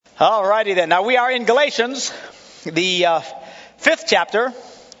All righty then. Now we are in Galatians, the 5th chapter,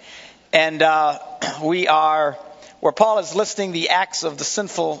 and we are where Paul is listing the acts of the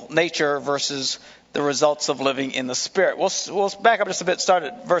sinful nature versus the results of living in the Spirit. We'll back up just a bit, start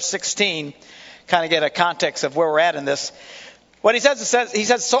at verse 16, kind of get a context of where we're at in this. What he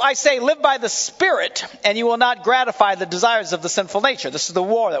says, so I say, live by the Spirit, and you will not gratify the desires of the sinful nature. This is the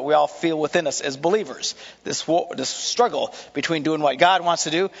war that we all feel within us as believers. This war, this struggle between doing what God wants to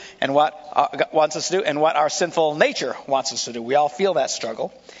do and what wants us to do, and what our sinful nature wants us to do. We all feel that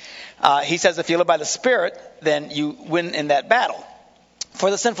struggle. He says, if you live by the Spirit, then you win in that battle. For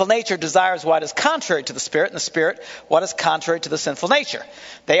the sinful nature desires what is contrary to the Spirit, and the Spirit what is contrary to the sinful nature.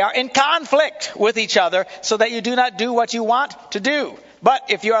 They are in conflict with each other, so that you do not do what you want to do. But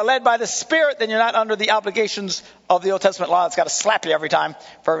if you are led by the Spirit, then you're not under the obligations of the Old Testament law. It's got to slap you every time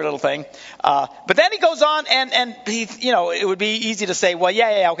for every little thing. But then he goes on, and he, it would be easy to say, well,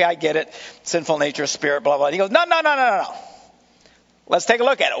 yeah, okay, I get it. Sinful nature, Spirit, blah, blah. And he goes, no. Let's take a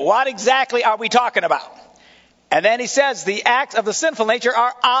look at it. What exactly are we talking about? And then he says the acts of the sinful nature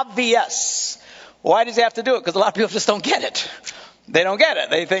are obvious. Why does he have to do it? Because a lot of people just don't get it. They don't get it.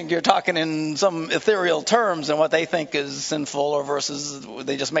 They think you're talking in some ethereal terms and what they think is sinful or versus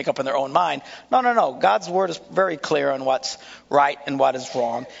they just make up in their own mind. No. God's word is very clear on what's right and what is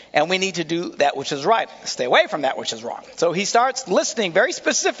wrong. And we need to do that which is right. Stay away from that which is wrong. So he starts listing very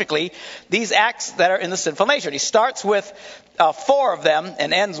specifically these acts that are in the sinful nature. And he starts with 4 of them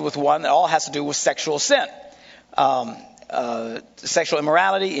and ends with one that all has to do with sexual sin. Sexual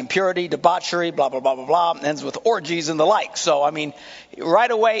immorality, impurity, debauchery, blah, blah, blah, blah, blah, ends with orgies and the like. So,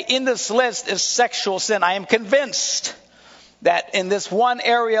 right away in this list is sexual sin. I am convinced that in this one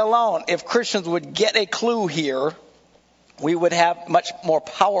area alone, if Christians would get a clue here, we would have much more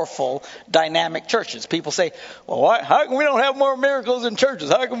powerful, dynamic churches. People say, well, how come we don't have more miracles in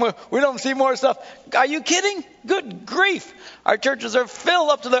churches? How come we don't see more stuff? Are you kidding? Good grief. Our churches are filled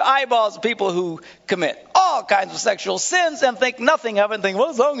up to their eyeballs of people who commit all kinds of sexual sins and think nothing of it and think, well,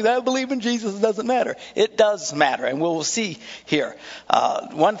 as long as I believe in Jesus, it doesn't matter. It does matter, and we'll see here.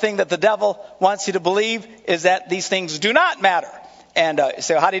 One thing that the devil wants you to believe is that these things do not matter. And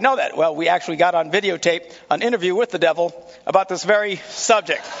so how do you know that? Well, we actually got on videotape an interview with the devil about this very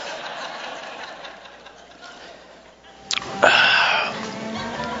subject.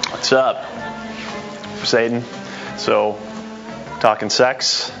 What's up, Satan? So, talking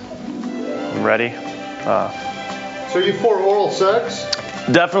sex. I'm ready. So you for oral sex?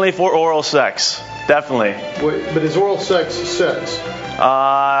 Definitely for oral sex. Definitely. Wait, but is oral sex sex?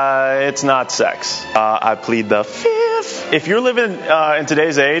 It's not sex. I plead the fifth. If you're living in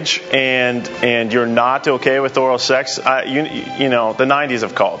today's age and you're not okay with oral sex, the 90s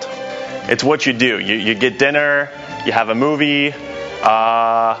have called. It's what you do. You get dinner, you have a movie,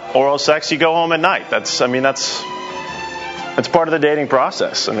 oral sex, you go home at night. That's part of the dating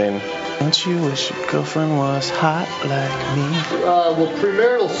process. Don't you wish your girlfriend was hot like me? Will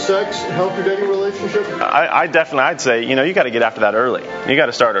premarital sex help your dating relationship? I'd say, you got to get after that early. You got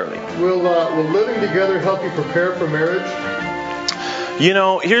to start early. Will living together help you prepare for marriage?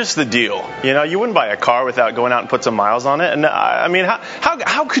 Here's the deal. You wouldn't buy a car without going out and put some miles on it. And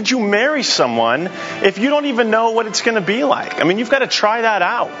how could you marry someone if you don't even know what it's going to be like? You've got to try that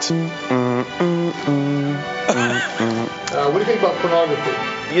out. What do you think about pornography?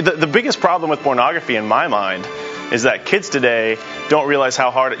 The biggest problem with pornography in my mind is that kids today don't realize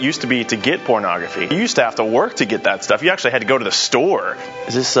how hard it used to be to get pornography. You used to have to work to get that stuff. You actually had to go to the store.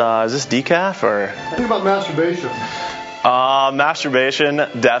 Is this decaf or? Think about masturbation. Masturbation,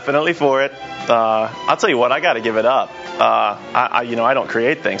 definitely for it. I'll tell you what, I got to give it up. I don't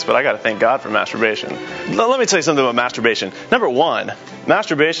create things, but I got to thank God for masturbation. Let me tell you something about masturbation. Number 1,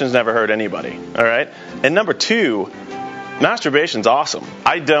 masturbation's never hurt anybody. All right, and number 2, masturbation's awesome.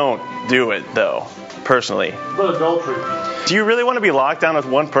 I don't do it though, personally. But adultery. Do you really want to be locked down with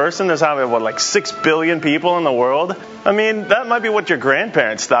one person? There's 6 billion people in the world? That might be what your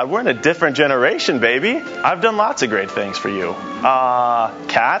grandparents thought. We're in a different generation, baby. I've done lots of great things for you.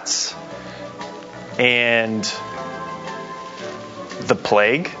 Cats and the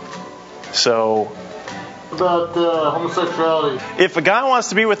plague. So, about homosexuality. If a guy wants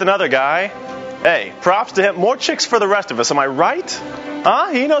to be with another guy, hey, props to him. More chicks for the rest of us. Am I right?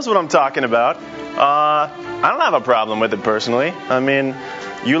 He knows what I'm talking about. I don't have a problem with it personally.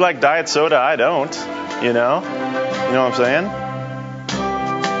 You like diet soda, I don't. You know what I'm saying?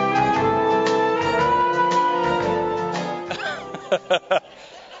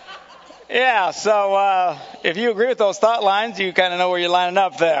 Yeah, so if you agree with those thought lines, you kind of know where you're lining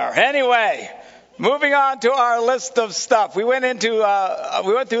up there. Anyway, Moving on to our list of stuff. We went through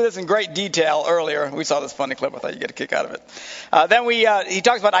this in great detail earlier. We saw this funny clip. I thought you'd get a kick out of it. Then he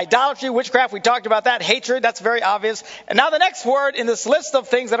talks about idolatry, witchcraft. We talked about that. Hatred. That's very obvious. And now the next word in this list of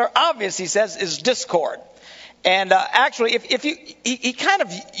things that are obvious, he says, is discord. And actually, he kind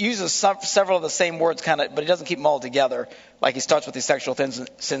of uses several of the same words, but he doesn't keep them all together. Like he starts with these sexual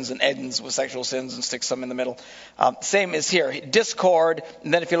sins and ends with sexual sins and sticks some in the middle. Same as here, discord.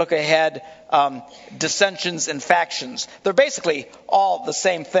 And then if you look ahead, dissensions and factions. They're basically all the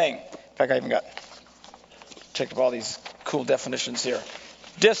same thing. In fact, I even checked up all these cool definitions here.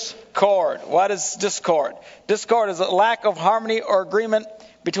 Discord. What is discord? Discord is a lack of harmony or agreement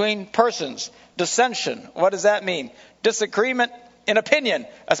between persons. Dissension. What does that mean? Disagreement in opinion,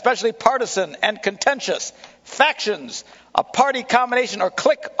 especially partisan and contentious. Factions. A party combination or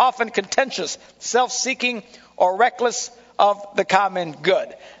clique, often contentious, self-seeking, or reckless of the common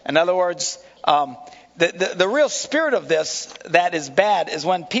good. In other words, the real spirit of this that is bad is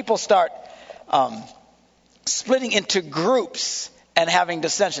when people start splitting into groups and having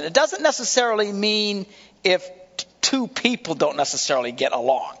dissension. It doesn't necessarily mean if two people don't necessarily get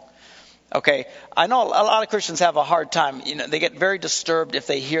along. Okay, I know a lot of Christians have a hard time. They get very disturbed if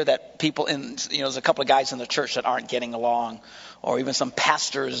they hear that people there's a couple of guys in the church that aren't getting along, or even some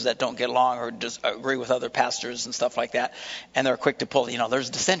pastors that don't get along or just agree with other pastors and stuff like that. And they're quick to pull, there's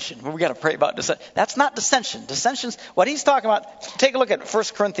dissension. We got to pray about dissension. That's not dissension. Dissension's what he's talking about. Take a look at 1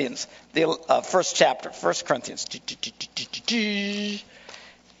 Corinthians, the first chapter, 1 Corinthians.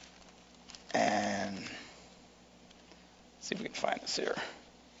 And see if we can find this here.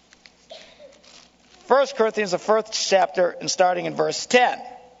 1 Corinthians, the first chapter, and starting in verse 10.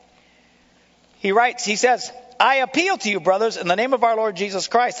 He says, I appeal to you, brothers, in the name of our Lord Jesus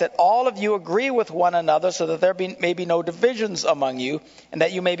Christ, that all of you agree with one another so that there may be no divisions among you, and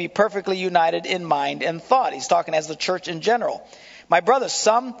that you may be perfectly united in mind and thought. He's talking as the church in general. My brothers,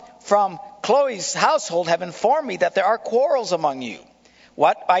 some from Chloe's household have informed me that there are quarrels among you.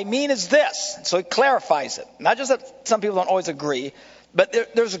 What I mean is this. So he clarifies it. Not just that some people don't always agree, but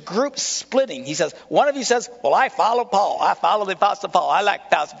there's a group splitting. He says, one of you says, well, I follow Paul. I follow the Apostle Paul. I like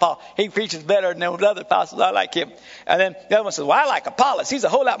Apostle Paul. He preaches better than those other apostles. I like him. And then the other one says, well, I like Apollos. He's a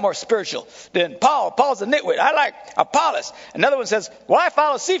whole lot more spiritual than Paul. Paul's a nitwit. I like Apollos. Another one says, well, I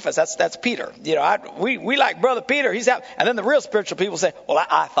follow Cephas. That's Peter. We like Brother Peter. And then the real spiritual people say, well,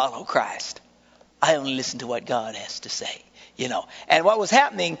 I follow Christ. I only listen to what God has to say. And what was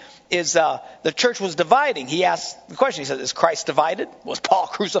happening is the church was dividing. He asked the question, he said, is Christ divided? Was Paul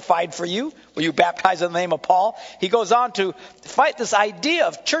crucified for you? Were you baptized in the name of Paul? He goes on to fight this idea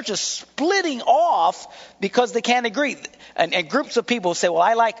of churches splitting off because they can't agree. And groups of people say, well,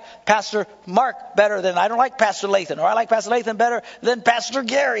 I like Pastor Mark better than I don't like Pastor Lathan, or I like Pastor Lathan better than Pastor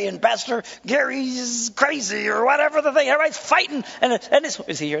Gary, and Pastor Gary's crazy, or whatever the thing. Everybody's fighting.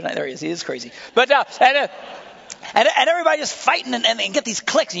 Is he here? There he is. He is crazy. But and everybody just fighting and get these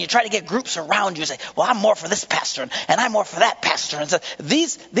cliques, and you try to get groups around you and say, well, I'm more for this pastor and I'm more for that pastor. And so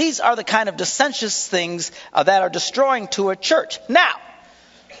these are the kind of dissentious things that are destroying to a church. Now,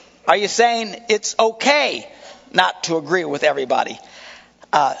 are you saying it's okay not to agree with everybody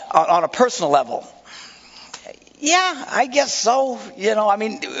on a personal level? Yeah, I guess so.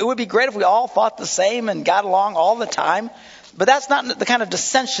 It would be great if we all thought the same and got along all the time. But that's not the kind of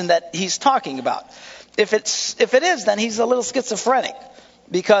dissension that he's talking about. If it is, then he's a little schizophrenic.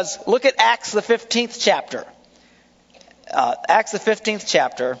 Because look at Acts the 15th chapter. Acts the 15th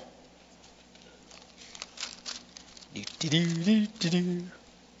chapter.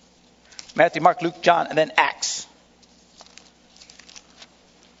 Matthew, Mark, Luke, John, and then Acts.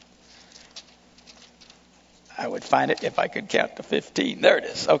 I would find it if I could count to 15. There it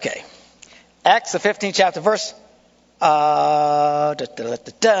is. Okay. Acts the 15th chapter, verse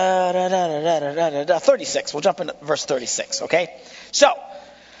 36. We'll jump into verse 36, okay? So,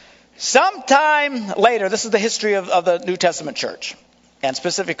 sometime later, this is the history of the New Testament church. And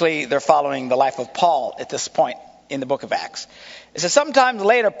specifically, they're following the life of Paul at this point in the book of Acts. It says, sometime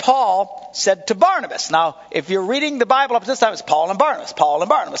later, Paul said to Barnabas. Now, if you're reading the Bible up to this time, it's Paul and Barnabas, Paul and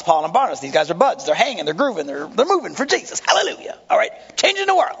Barnabas, Paul and Barnabas. These guys are buds. They're hanging, they're grooving, they're moving for Jesus. Hallelujah. All right? Changing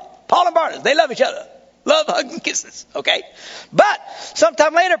the world. Paul and Barnabas, they love each other. Love, hugs, and kisses, okay? But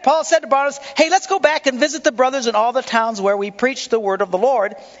sometime later, Paul said to Barnabas, hey, let's go back and visit the brothers in all the towns where we preach the word of the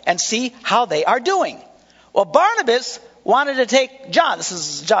Lord and see how they are doing. Well, Barnabas wanted to take John, this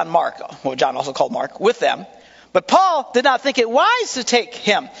is John Mark, well, John also called Mark, with them. But Paul did not think it wise to take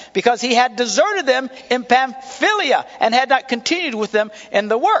him because he had deserted them in Pamphylia and had not continued with them in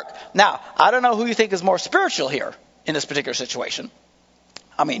the work. Now, I don't know who you think is more spiritual here in this particular situation.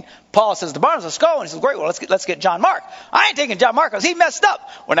 I mean, Paul says to Barnabas, let's go. And he says, great, well, let's get John Mark. I ain't taking John Mark because he messed up.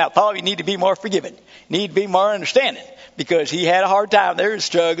 Well, now, Paul, you need to be more forgiving. You need to be more understanding because he had a hard time there and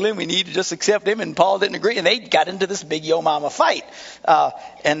struggling. We need to just accept him. And Paul didn't agree. And they got into this big yo mama fight. I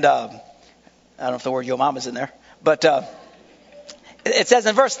don't know if the word yo mama's in there. But it says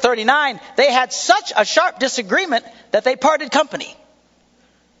in verse 39, they had such a sharp disagreement that they parted company.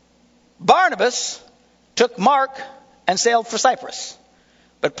 Barnabas took Mark and sailed for Cyprus.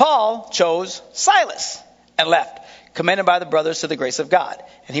 But Paul chose Silas and left, commended by the brothers to the grace of God.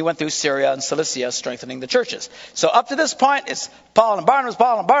 And he went through Syria and Cilicia, strengthening the churches. So up to this point, it's Paul and Barnabas,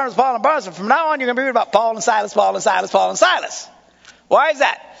 Paul and Barnabas, Paul and Barnabas. And from now on, you're going to be reading about Paul and Silas, Paul and Silas, Paul and Silas. Why is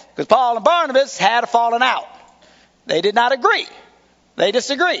that? Because Paul and Barnabas had a falling out. They did not agree. They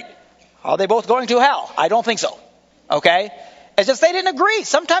disagreed. Are they both going to hell? I don't think so. Okay? It's just they didn't agree.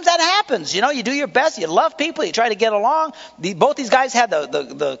 Sometimes that happens. You know, you do your best. You love people. You try to get along. Both these guys had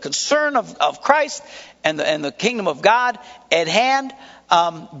the concern of Christ and the kingdom of God at hand.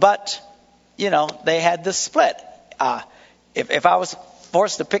 But, you know, they had this split. If I was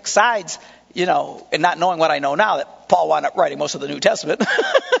forced to pick sides, you know, and not knowing what I know now, that Paul wound up writing most of the New Testament,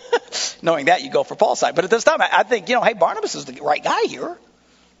 knowing that, you go for Paul's side. But at this time, I think, you know, hey, Barnabas is the right guy here.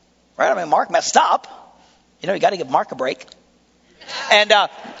 Right? I mean, Mark messed up. You know, you got to give Mark a break. And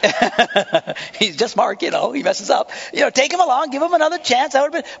he's just Mark, you know, he messes up. You know, take him along, give him another chance. That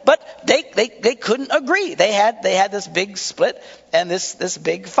would have been, but they couldn't agree. They had this big split and this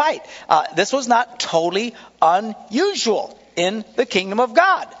big fight. This was not totally unusual in the kingdom of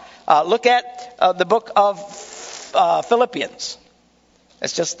God. Look at the book of Philippians.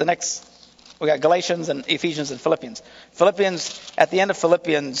 It's just the next. We got Galatians and Ephesians and Philippians. Philippians, at the end of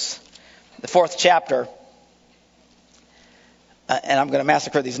Philippians, the 4th chapter. And I'm going to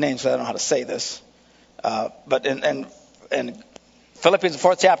massacre these names because I don't know how to say this. But in Philippians, the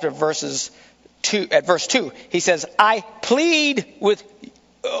 4th chapter, at verse 2, he says, I plead with,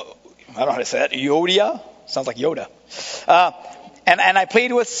 I don't know how to say that, Yodia? Sounds like Yoda. And I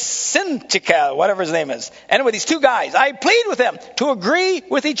plead with Syntyche, whatever his name is. Anyway, these two guys, I plead with them to agree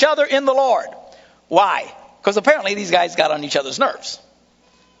with each other in the Lord. Why? Because apparently these guys got on each other's nerves.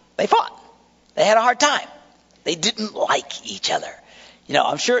 They fought. They had a hard time. They didn't like each other. You know,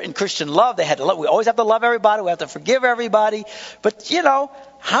 I'm sure in Christian love, they had to love. We always have to love everybody. We have to forgive everybody. But, you know,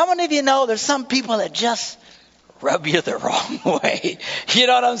 how many of you know there's some people that just rub you the wrong way? You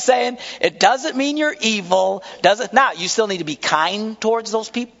know what I'm saying? It doesn't mean you're evil. Now, you still need to be kind towards those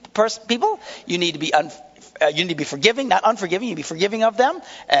people. You need to be forgiving, not unforgiving. You be forgiving of them.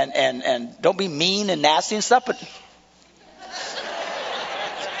 And don't be mean and nasty and stuff. But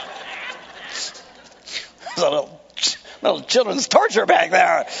there's a little children's torture back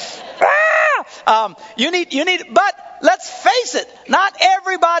there. You need, but let's face it, not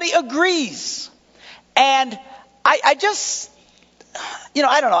everybody agrees. And I just, you know,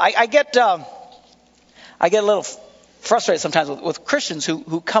 I don't know. I get a little frustrated sometimes with Christians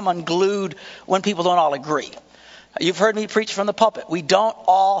who come unglued when people don't all agree. You've heard me preach from the pulpit. We don't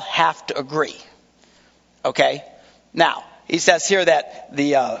all have to agree. Okay? Now, he says here that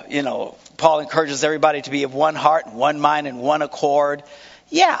Paul encourages everybody to be of one heart, one mind, and one accord.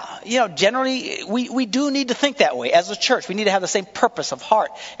 Yeah, you know, generally we do need to think that way. As a church, we need to have the same purpose of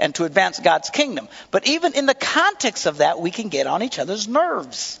heart and to advance God's kingdom. But even in the context of that, we can get on each other's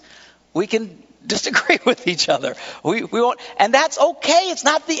nerves. We can disagree with each other. We won't, and that's okay. It's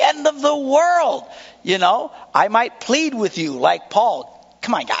not the end of the world. You know, I might plead with you like Paul.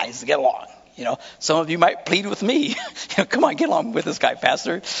 Come on, guys, get along. You know, some of you might plead with me. You know, come on, get along with this guy,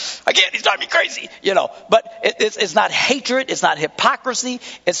 Pastor. I can't. He's driving me crazy. You know, but it's not hatred. It's not hypocrisy.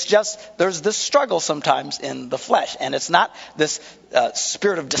 It's just there's this struggle sometimes in the flesh, and it's not this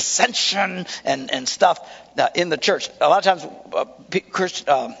spirit of dissension and stuff in the church. A lot of times,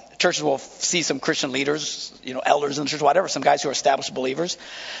 churches will see some Christian leaders, you know, elders in the church, whatever, some guys who are established believers,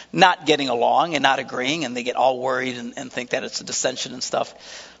 not getting along and not agreeing, and they get all worried and think that it's a dissension and stuff.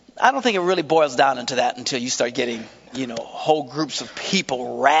 I don't think it really boils down into that until you start getting, you know, whole groups of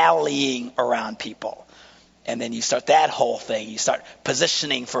people rallying around people. And then you start that whole thing. You start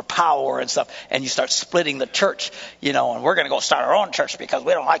positioning for power and stuff. And you start splitting the church, you know, and we're going to go start our own church because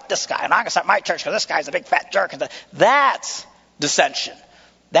we don't like this guy. And I'm going to start my church because this guy's a big fat jerk. That's dissension.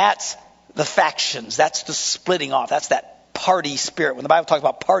 That's the factions. That's the splitting off. That's that party spirit. When the Bible talks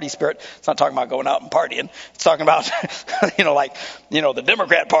about party spirit, it's not talking about going out and partying. It's talking about, you know, like, you know, the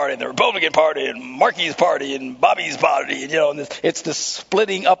Democrat Party, the Republican Party, and Marky's party, and Bobby's party, and, you know, and it's the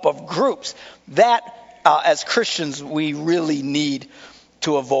splitting up of groups. That, as Christians, we really need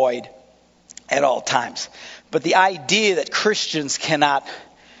to avoid at all times. But the idea that Christians cannot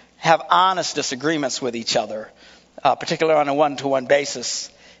have honest disagreements with each other, particularly on a one-to-one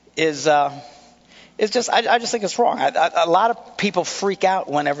basis, is just, I just think it's wrong. A lot of people freak out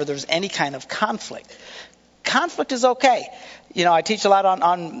whenever there's any kind of conflict. Conflict is okay. I teach a lot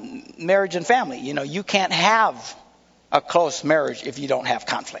on marriage and family. You can't have a close marriage if you don't have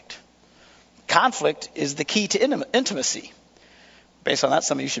conflict. Conflict is the key to intimacy. Based on that,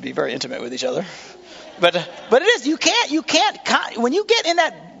 some of you should be very intimate with each other. But it is. You can't. When you get in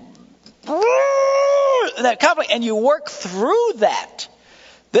that conflict and you work through that,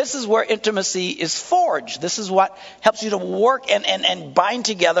 this is where intimacy is forged. This is what helps you to work and bind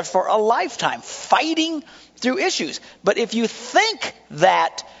together for a lifetime, fighting through issues. But if you think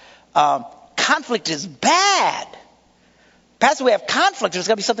that conflict is bad, Pastor, we have conflict, there's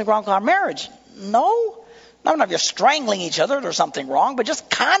got to be something wrong with our marriage. No. Not if you're strangling each other, there's something wrong. But just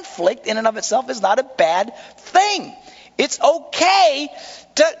conflict in and of itself is not a bad thing. It's okay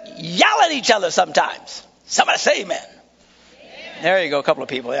to yell at each other sometimes. Somebody say amen. There you go, a couple of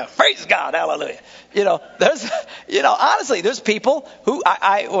people. Yeah, praise God, hallelujah. Honestly, there's people who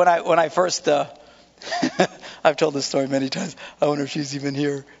when I first, I've told this story many times. I wonder if she's even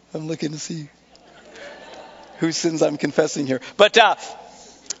here. I'm looking to see whose sins I'm confessing here. But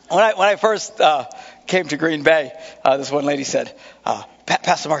when I first came to Green Bay, this one lady said,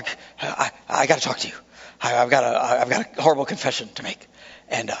 "Pastor Mark, I got to talk to you. I've got a horrible confession to make."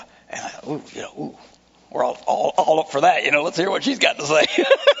 And we're all up for that. Let's hear what she's got to say.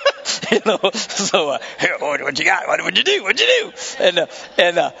 So what you got? What'd you do? What'd you do?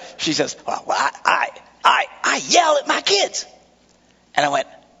 And she says, "Well, I yell at my kids." And I went,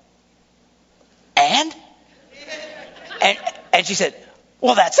 and she said,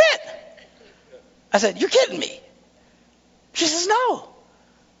 "Well, that's it." I said, "You're kidding me." She says, "No."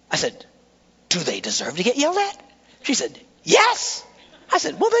 I said, "Do they deserve to get yelled at?" She said, "Yes." I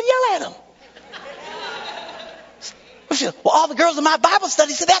said, "Well, then yell at them." She said, "Well, all the girls in my Bible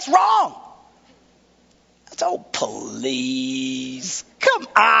study said that's wrong." I said, "Oh, please. Come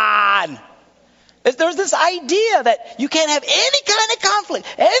on." There's this idea that you can't have any kind of conflict,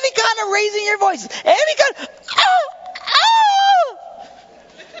 any kind of raising your voices, any kind of,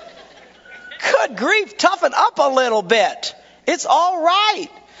 Good grief, toughen up a little bit. It's all right.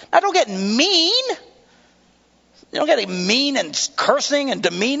 Now, don't get mean. You don't get mean and cursing and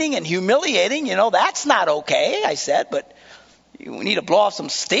demeaning and humiliating. That's not okay, I said. But you need to blow off some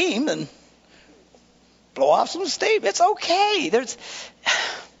steam, then blow off some steam. It's okay.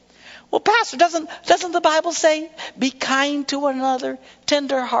 Well, Pastor, doesn't the Bible say, be kind to one another,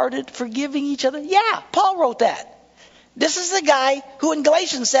 tender-hearted, forgiving each other? Yeah, Paul wrote that. This is the guy who in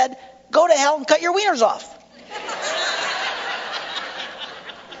Galatians said, go to hell and cut your wieners off.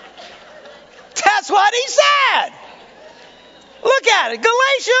 That's what he said. Look at it.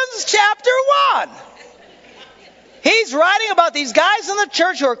 Galatians chapter 1. He's writing about these guys in the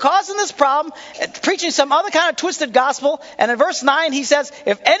church who are causing this problem and preaching some other kind of twisted gospel. And in verse 9, he says,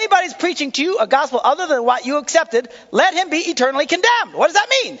 if anybody's preaching to you a gospel other than what you accepted, let him be eternally condemned. What does that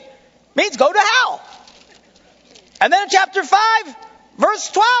mean? It means go to hell. And then in chapter 5, verse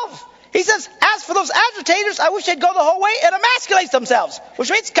 12, he says, as for those agitators, I wish they'd go the whole way and emasculate themselves, which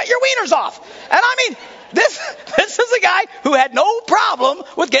means cut your wieners off. And I mean, this is a guy who had no problem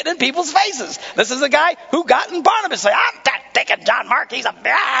with getting in people's faces. This is a guy who got in Barnabas say, I'm not taking John Mark. He's a...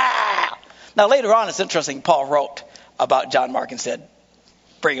 Now, later on, it's interesting. Paul wrote about John Mark and said,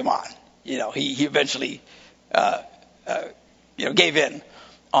 bring him on. He eventually, gave in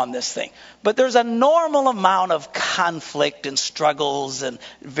on this thing. But there's a normal amount of conflict and struggles and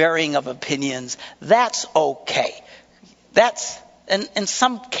varying of opinions. That's okay. That's, and in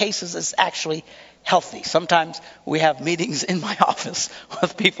some cases, it's actually healthy. Sometimes we have meetings in my office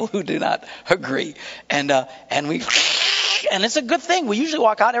with people who do not agree. And it's a good thing. We usually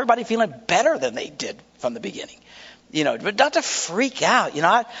walk out, everybody feeling better than they did from the beginning. But not to freak out.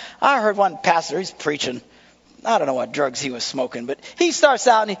 I heard one pastor, he's preaching. I don't know what drugs he was smoking, but he starts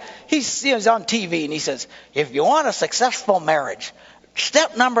out and he's on TV and he says, if you want a successful marriage,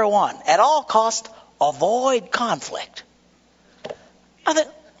 step number 1, at all costs, avoid conflict. I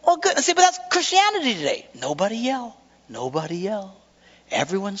thought, well, good. See, but that's Christianity today. Nobody yell. Nobody yell.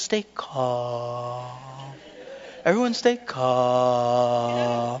 Everyone stay calm. Everyone stay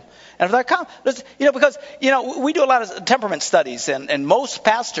calm. And if they're calm, because, we do a lot of temperament studies, and most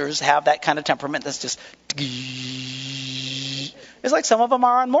pastors have that kind of temperament that's just, it's like some of them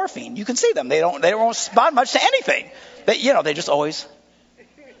are on morphine. You can see them. They don't respond much to anything. They just always,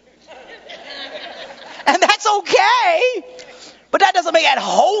 and that's okay. But that doesn't make it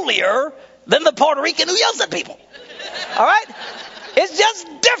holier than the Puerto Rican who yells at people. All right? It's just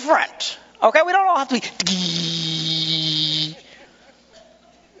different. Okay, we don't all have to be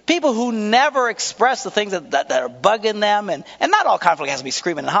people who never express the things that are bugging them, and not all conflict has to be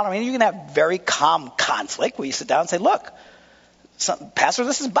screaming and hollering. I mean, you can have very calm conflict where you sit down and say, look, Pastor,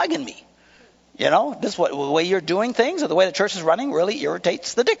 this is bugging me. You know, the way you're doing things or the way the church is running really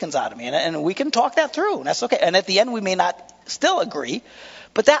irritates the dickens out of me. And we can talk that through, and that's okay. And at the end, we may not still agree,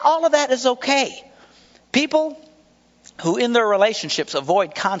 but all of that is okay. People who in their relationships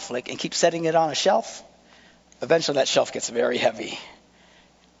avoid conflict and keep setting it on a shelf, eventually that shelf gets very heavy,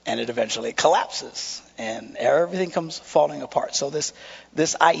 and it eventually collapses, and everything comes falling apart. So this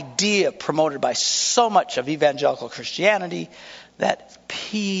idea promoted by so much of evangelical Christianity, that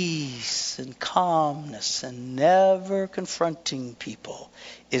peace and calmness and never confronting people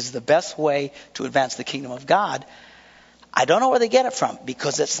is the best way to advance the kingdom of God. I don't know where they get it from,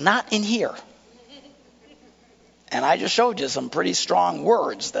 because it's not in here. And I just showed you some pretty strong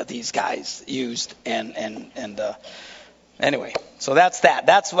words that these guys used. Anyway, so that's that.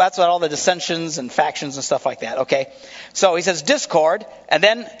 That's what all the dissensions and factions and stuff like that. Okay, so he says discord, and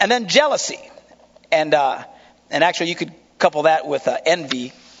then jealousy, and actually you could couple that with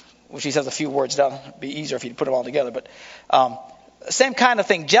envy, which he says a few words down. It'd be easier if you put them all together, but same kind of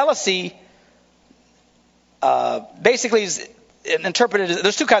thing. Jealousy basically is interpreted.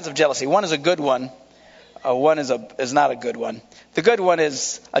 There's two kinds of jealousy. One is a good one. One is not a good one. The good one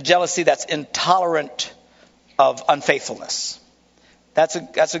is a jealousy that's intolerant of unfaithfulness.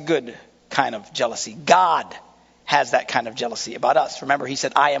 That's a good kind of jealousy. God has that kind of jealousy about us. Remember, he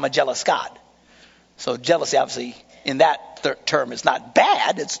said, I am a jealous God. So jealousy, obviously, in that term is not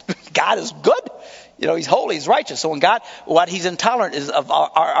bad. God is good. You know, he's holy, he's righteous. So when God, what he's intolerant is of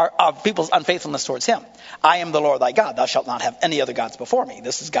our people's unfaithfulness towards him. I am the Lord thy God. Thou shalt not have any other gods before me.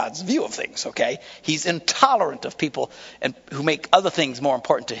 This is God's view of things, okay? He's intolerant of people who make other things more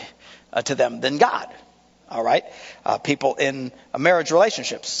important to them than God. All right? People in marriage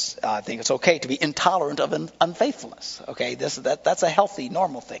relationships, I think it's okay to be intolerant of unfaithfulness. Okay? That's a healthy,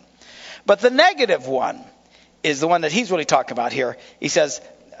 normal thing. But the negative one is the one that he's really talking about here. He says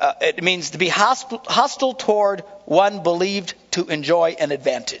it means to be hostile toward one believed to enjoy an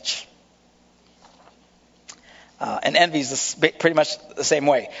advantage. And envy is pretty much the same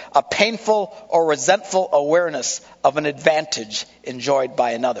way. A painful or resentful awareness of an advantage enjoyed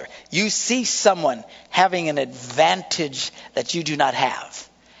by another. You see someone having an advantage that you do not have,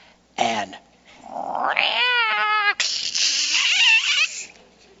 and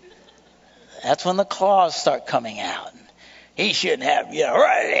that's when the claws start coming out. He shouldn't have, and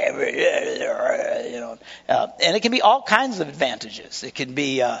it can be all kinds of advantages. It can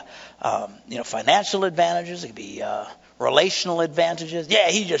be, financial advantages. It can be relational advantages. Yeah,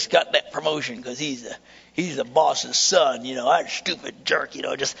 he just got that promotion because he's the boss's son. I'm a stupid jerk.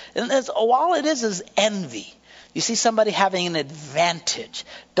 All it is envy. You see somebody having an advantage.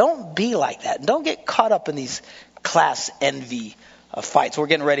 Don't be like that. Don't get caught up in these class envy fights. We're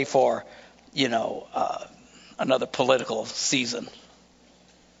getting ready for, another political season.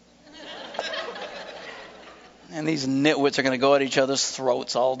 And these nitwits are going to go at each other's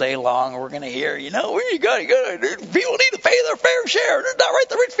throats all day long. We're going to hear, people need to pay their fair share. It's not right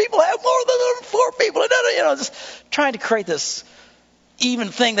the rich people have more than the poor people. Just trying to create this even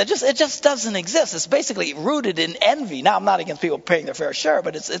thing that just doesn't exist. It's basically rooted in envy. Now, I'm not against people paying their fair share,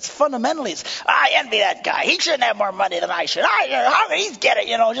 but it's fundamentally, I envy that guy. He shouldn't have more money than I should. How can he get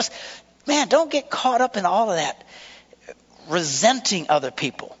it? Man, don't get caught up in all of that, resenting other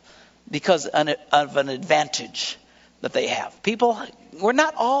people because of an advantage that they have. People, we're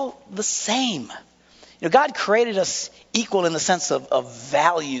not all the same. God created us equal in the sense of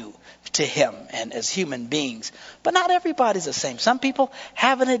value to him and as human beings. But not everybody's the same. Some people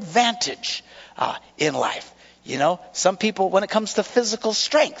have an advantage in life. Some people, when it comes to physical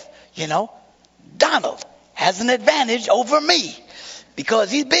strength, Donald has an advantage over me.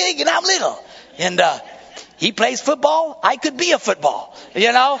 Because he's big and I'm little. And he plays football, I could be a football. And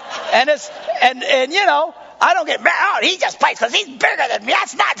I don't get mad. Oh, he just plays because he's bigger than me.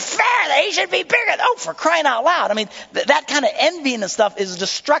 That's not fair that he should be bigger. Oh, for crying out loud. I mean, that kind of envying and stuff is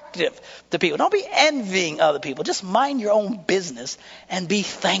destructive to people. Don't be envying other people. Just mind your own business and be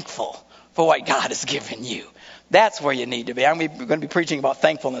thankful for what God has given you. That's where you need to be. I'm going to be preaching about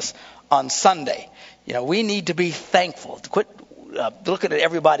thankfulness on Sunday. We need to be thankful. Quit looking at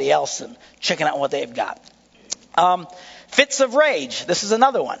everybody else and checking out what they've got. Fits of rage. This is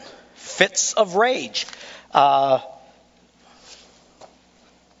another one. Fits of rage. What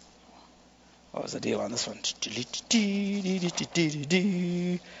was the deal on this one?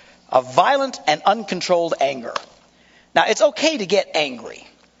 A violent and uncontrolled anger. Now, it's okay to get angry.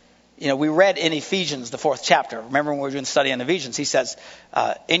 We read in Ephesians, the 4th chapter. Remember when we were doing study on Ephesians, he says,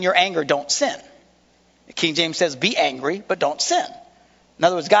 in your anger, don't sin. King James says, be angry, but don't sin. In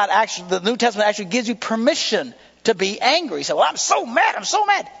other words, the New Testament actually gives you permission to be angry. You say, well, I'm so mad.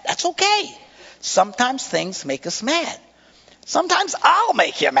 That's okay. Sometimes things make us mad. Sometimes I'll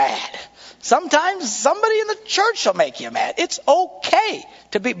make you mad. Sometimes somebody in the church will make you mad. It's okay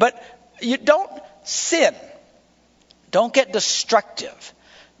to be, but you don't sin. Don't get destructive.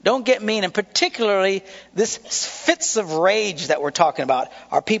 Don't get mean. And particularly this fits of rage that we're talking about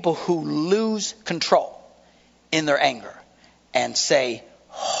are people who lose control in their anger and say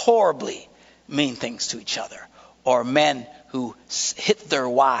horribly mean things to each other. Or men who hit their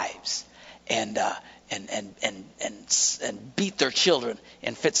wives and beat their children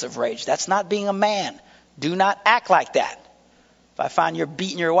in fits of rage. That's not being a man. Do not act like that. If I find you're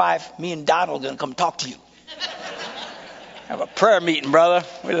beating your wife, me and Donald are going to come talk to you. Have a prayer meeting, brother.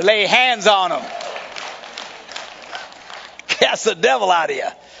 We'll lay hands on them. Cast the devil out of you.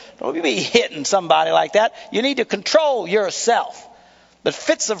 Don't be hitting somebody like that. You need to control yourself. But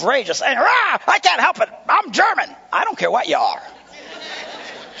fits of rage are saying, I can't help it. I'm German. I don't care what you are.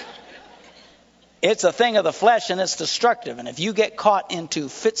 It's a thing of the flesh and it's destructive. And if you get caught into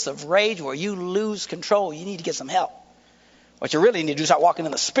fits of rage where you lose control, you need to get some help. What you really need to do is start walking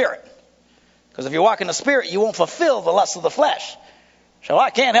in the Spirit. Because if you walk in the Spirit, you won't fulfill the lust of the flesh. So I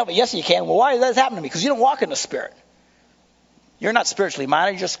can't help it. Yes, you can. Well, why does that happen to me? Because you don't walk in the Spirit. You're not spiritually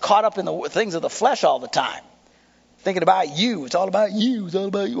minded. You're just caught up in the things of the flesh all the time. Thinking about you. It's all about you. It's all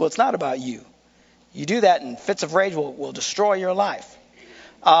about you. Well, it's not about you. You do that and fits of rage will destroy your life.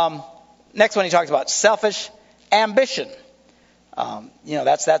 Next one he talks about selfish ambition.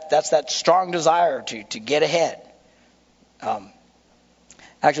 That's that strong desire to get ahead.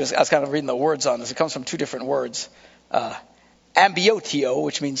 Actually, I was kind of reading the words on this. It comes from two different words. Ambiotio,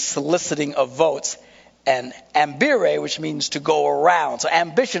 which means soliciting of votes, and ambire, which means to go around. So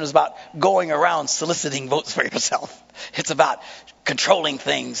ambition is about going around soliciting votes for yourself. It's about controlling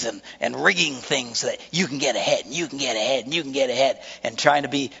things and rigging things so that you can get ahead, and you can get ahead, and you can get ahead, and trying to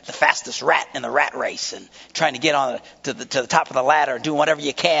be the fastest rat in the rat race, and trying to get on to the top of the ladder and doing whatever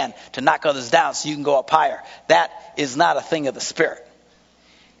you can to knock others down so you can go up higher. That is not a thing of the Spirit.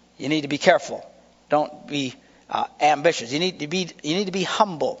 You need to be careful. Don't be ambitious. You need to be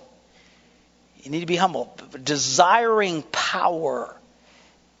humble. You need to be humble. Desiring power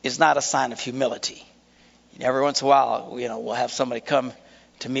is not a sign of humility. Every once in a while, we'll have somebody come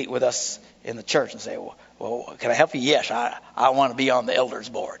to meet with us in the church and say, well, can I help you? Yes, I want to be on the elders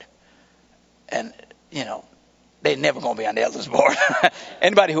board. And, they're never going to be on the elders board.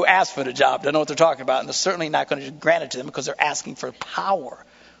 Anybody who asks for the job doesn't know what they're talking about, and they're certainly not going to grant it to them because they're asking for power.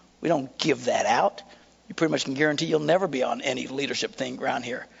 We don't give that out. You pretty much can guarantee you'll never be on any leadership thing around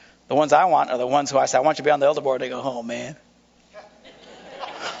here. The ones I want are the ones who I say, I want you to be on the elder board. They go, oh, man.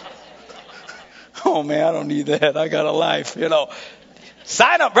 Oh, man, I don't need that. I got a life,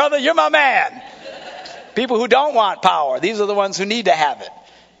 Sign up, brother. You're my man. People who don't want power, these are the ones who need to have it.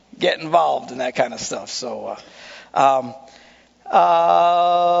 Get involved in that kind of stuff. So the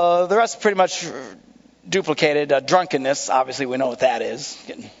rest pretty much duplicated. Drunkenness, obviously we know what that is.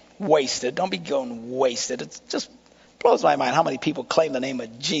 Getting wasted. Don't be going wasted. It just blows my mind how many people claim the name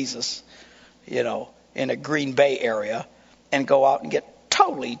of Jesus, in a Green Bay area and go out and get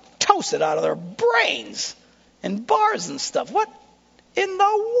totally toasted out of their brains in bars and stuff. What in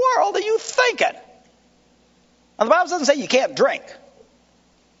the world are you thinking? And the Bible doesn't say you can't drink.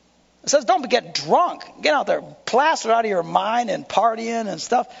 It says don't get drunk. Get out there plastered out of your mind and partying and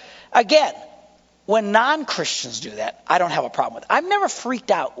stuff. Again, when non-Christians do that, I don't have a problem with it. I've never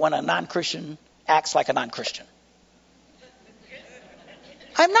freaked out when a non-Christian acts like a non-Christian.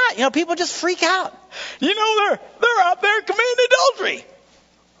 I'm not. People just freak out. They're out there committing adultery.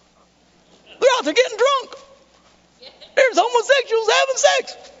 They're out there getting drunk. There's homosexuals having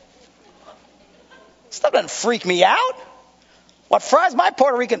sex. Stuff doesn't freak me out. What fries my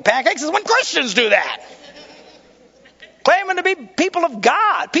Puerto Rican pancakes is when Christians do that. Claiming to be people of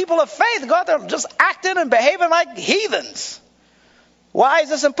God, people of faith, go out there just acting and behaving like heathens. Why is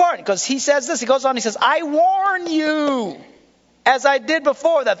this important? Because he says this. He goes on, he says, I warn you, as I did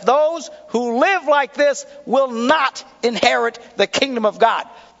before, that those who live like this will not inherit the kingdom of God.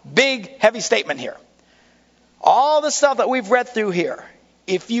 Big, heavy statement here. All the stuff that we've read through here,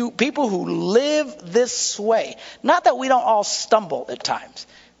 people who live this way, not that we don't all stumble at times.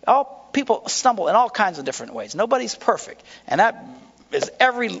 All people stumble in all kinds of different ways. Nobody's perfect. And that is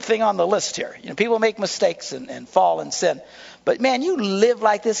everything on the list here. People make mistakes and fall and sin. But man, you live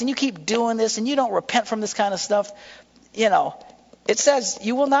like this and you keep doing this and you don't repent from this kind of stuff. it says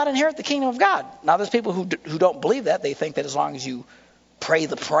you will not inherit the kingdom of God. Now, there's people who don't believe that. They think that as long as you pray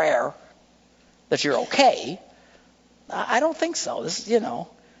the prayer that you're okay. I don't think so. So,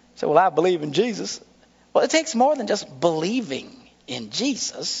 well, I believe in Jesus. Well, it takes more than just believing in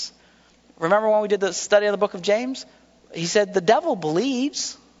Jesus. Remember when we did the study of the book of James? He said the devil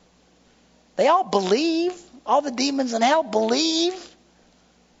believes. They all believe. All the demons in hell believe.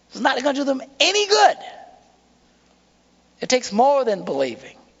 It's not going to do them any good. It takes more than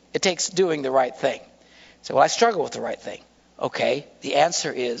believing. It takes doing the right thing. So, well, I struggle with the right thing. Okay, the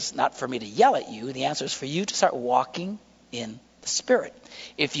answer is not for me to yell at you. The answer is for you to start walking in the Spirit.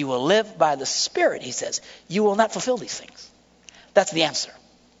 If you will live by the Spirit, he says, you will not fulfill these things. That's the answer.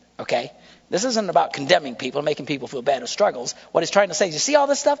 Okay? This isn't about condemning people, making people feel bad or struggles. What he's trying to say is, you see all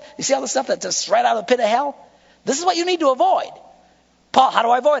this stuff? You see all this stuff that's just right out of the pit of hell? This is what you need to avoid. Paul, how do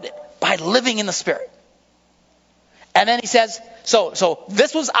I avoid it? By living in the Spirit. And then he says, so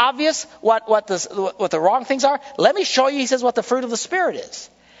this was obvious what the wrong things are. Let me show you, he says, what the fruit of the Spirit is.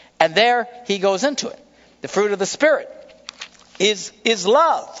 And there he goes into it. The fruit of the Spirit is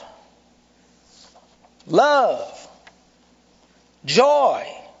love. Love. Joy.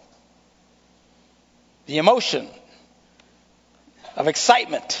 The emotion of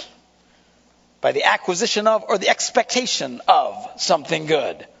excitement by the acquisition of or the expectation of something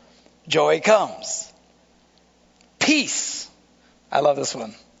good. Joy comes. Peace. I love this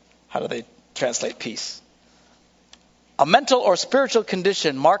one. How do they translate peace? A mental or spiritual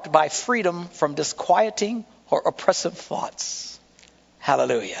condition marked by freedom from disquieting or oppressive thoughts.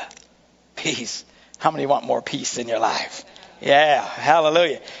 Hallelujah. Peace. How many want more peace in your life? Yeah.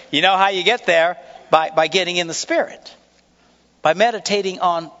 Hallelujah. You know how you get there? By getting in the Spirit. By meditating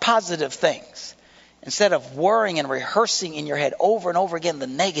on positive things. Instead of worrying and rehearsing in your head over and over again the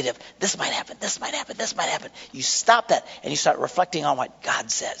negative, this might happen, this might happen, this might happen. You stop that and you start reflecting on what God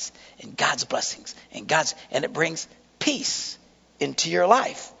says and God's blessings and it brings peace into your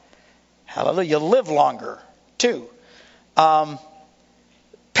life. Hallelujah. You'll live longer too.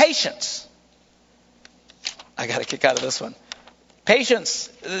 Patience. I got a kick out of this one. Patience.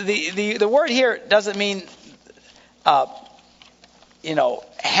 The word here doesn't mean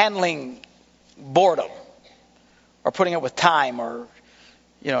handling boredom or putting up with time or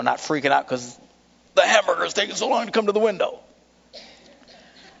not freaking out because the hamburger's taking so long to come to the window.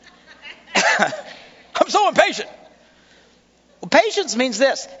 I'm so impatient. Well, patience means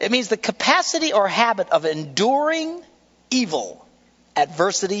this. It means the capacity or habit of enduring evil,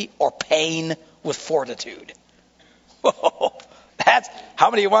 adversity, or pain with fortitude. That's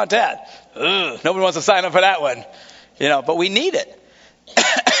how many of you want that? Nobody wants to sign up for that one. But we need it.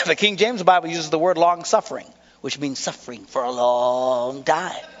 The King James Bible uses the word long suffering, which means suffering for a long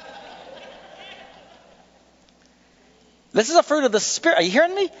time. This is a fruit of the Spirit. Are you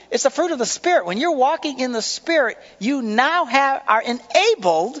hearing me? It's a fruit of the Spirit. When you're walking in the Spirit, you now are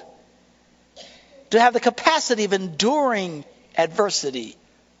enabled to have the capacity of enduring adversity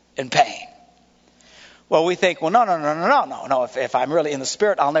and pain. Well, we think, well, no. If I'm really in the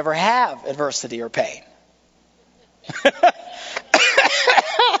Spirit, I'll never have adversity or pain.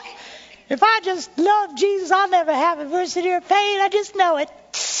 If I just love Jesus, I'll never have adversity or pain. I just know it.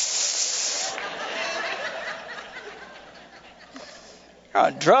 You're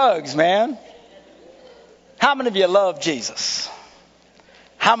on drugs, man. How many of you love Jesus?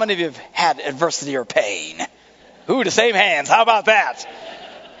 How many of you have had adversity or pain? Ooh, the same hands. How about that?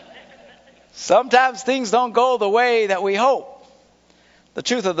 Sometimes things don't go the way that we hope. The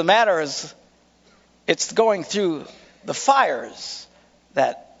truth of the matter is, it's going through the fires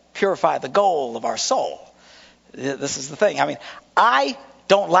that purify the gold of our soul. This is the thing. I mean, I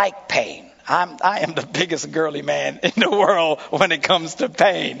don't like pain. I am the biggest girly man in the world when it comes to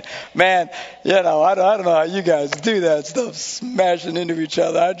pain. Man, I don't know how you guys do that stuff, smashing into each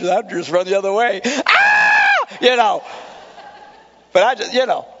other. I just run the other way. But I just,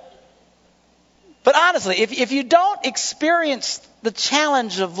 But honestly, if you don't experience the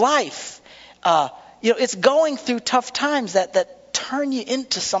challenge of life, it's going through tough times that turn you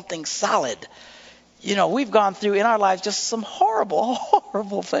into something solid. We've gone through in our lives just some horrible,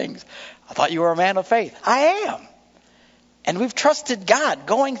 horrible things. I thought you were a man of faith. I am. And we've trusted God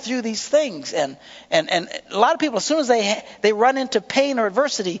going through these things. And a lot of people, as soon as they run into pain or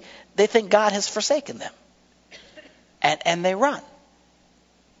adversity, they think God has forsaken them. And they run.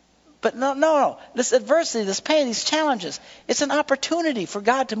 But no. This adversity, this pain, these challenges, it's an opportunity for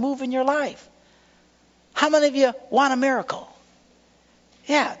God to move in your life. How many of you want a miracle?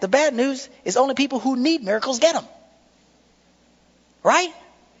 Yeah, the bad news is only people who need miracles get them. Right?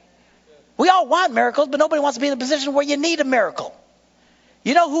 We all want miracles, but nobody wants to be in a position where you need a miracle.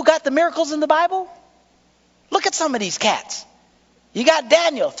 You know who got the miracles in the Bible? Look at some of these cats. You got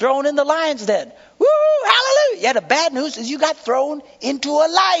Daniel thrown in the lion's den. Woo, hallelujah. Yeah, the bad news is you got thrown into a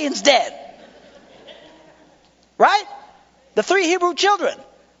lion's den. Right? The 3 Hebrew children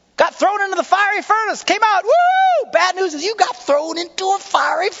got thrown into the fiery furnace, came out. Woo! Bad news is you got thrown into a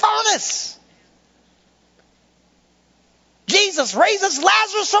fiery furnace. Jesus raises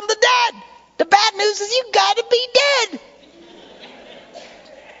Lazarus from the dead. The bad news is you got to be dead.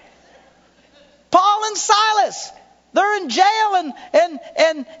 Paul and Silas, they're in jail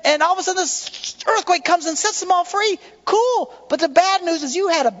and all of a sudden this earthquake comes and sets them all free. Cool. But the bad news is you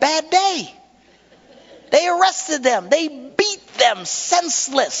had a bad day. They arrested them. They beat them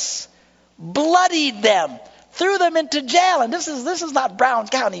senseless, bloodied them, threw them into jail. And this is not Brown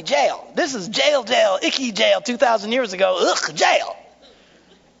County jail. This is jail, icky jail 2,000 years ago. Ugh, jail.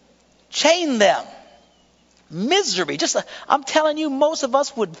 Chained them. Misery. I'm telling you, most of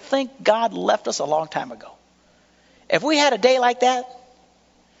us would think God left us a long time ago. If we had a day like that.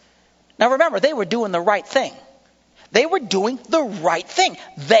 Now remember, they were doing the right thing. They were doing the right thing.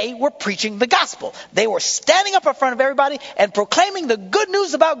 They were preaching the gospel. They were standing up in front of everybody and proclaiming the good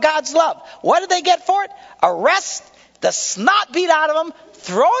news about God's love. What did they get for it? Arrest, the snot beat out of them,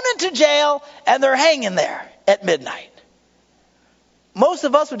 thrown into jail, and they're hanging there at midnight. Most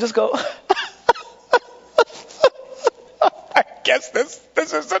of us would just go, I guess this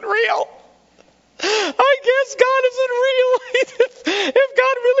isn't real. I guess God isn't real. If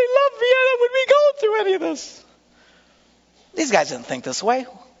God really loved me, I wouldn't be going through any of this. These guys didn't think this way.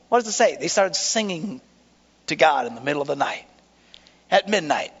 What does it say? They started singing to God in the middle of the night. At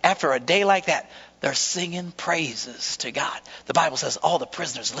midnight, after a day like that, they're singing praises to God. The Bible says all the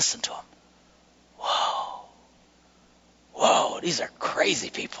prisoners listened to them. Whoa. Whoa, these are crazy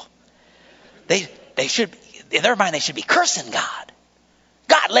people. They should, in their mind, they should be cursing God.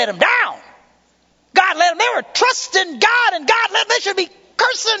 God let them down. God let them, they were trusting God, and God let them, they should be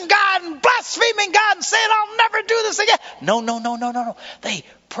cursing God and blaspheming God and saying, I'll never do this again. No. They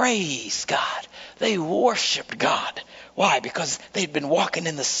praised God. They worshiped God. Why? Because they'd been walking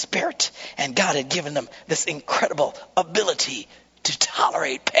in the Spirit, and God had given them this incredible ability to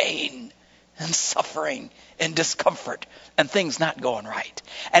tolerate pain and suffering and discomfort and things not going right.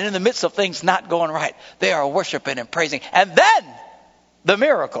 And in the midst of things not going right, they are worshiping and praising. And then the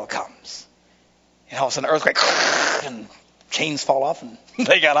miracle comes. And all of a sudden, an earthquake, and chains fall off, and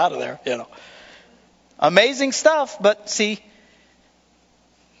they got out of there, Amazing stuff, but see,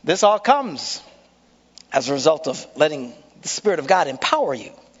 this all comes as a result of letting the Spirit of God empower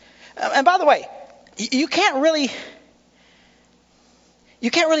you. And by the way, you can't really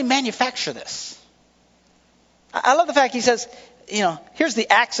manufacture this. I love the fact he says, here's the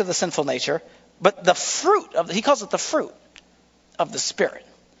acts of the sinful nature, but the fruit he calls it the fruit of the Spirit.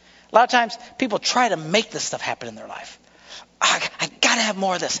 A lot of times people try to make this stuff happen in their life. I got to have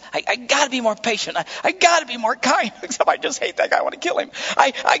more of this. I got to be more patient. I got to be more kind. Except I just hate that guy. I want to kill him.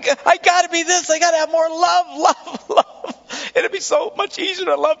 I got to be this. I got to have more love. It'd be so much easier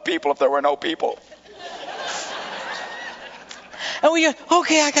to love people if there were no people. And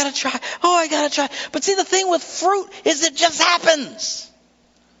okay, I got to try. Oh, I got to try. But see, the thing with fruit is it just happens.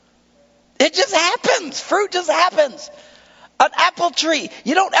 It just happens. Fruit just happens. An apple tree.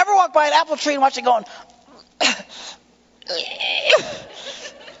 You don't ever walk by an apple tree and watch it going,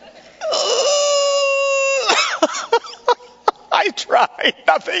 I tried.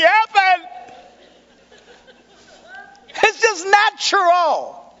 Nothing happened. It's just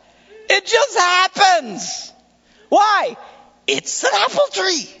natural. It just happens. Why? It's an apple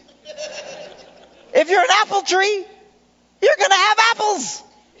tree. If you're an apple tree, you're going to have apples.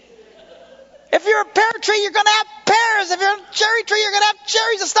 If you're a pear tree, you're going to have pears. If you're a cherry tree, you're going to have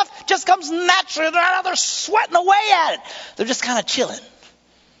cherries. And stuff just comes naturally. They're not out there sweating away at it. They're just kind of chilling.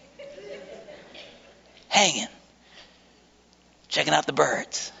 Hanging. Checking out the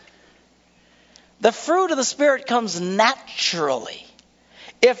birds. The fruit of the Spirit comes naturally.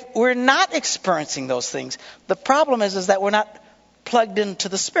 If we're not experiencing those things, the problem is that we're not plugged into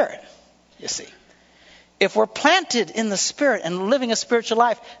the Spirit, you see. If we're planted in the Spirit and living a spiritual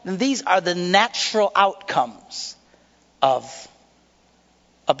life, then these are the natural outcomes of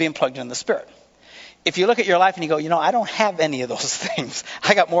being plugged in the Spirit. If you look at your life and you go, I don't have any of those things.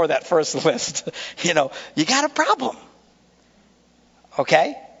 I got more of that first list. You got a problem.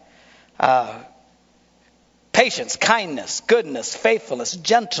 Okay? Patience, kindness, goodness, faithfulness,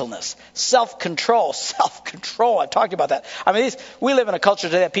 gentleness, self-control. Self-control, I talked about that. I mean, we live in a culture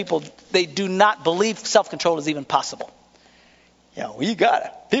today that people, they do not believe self-control is even possible.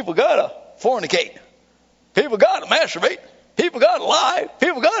 People gotta fornicate. People got to masturbate. People got to lie.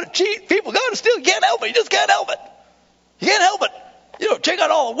 People got to cheat. People got to steal. You can't help it. You just can't help it. You can't help it. Check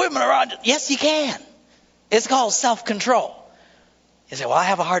out all the women around you. Yes, you can. It's called self-control. You say, well, I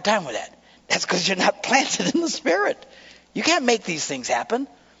have a hard time with that. That's because you're not planted in the Spirit. You can't make these things happen.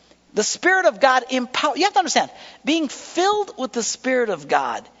 The Spirit of God empowers. You have to understand, being filled with the Spirit of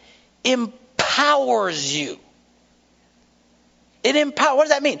God empowers you. What does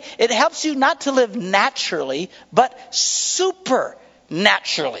that mean? It helps you not to live naturally, but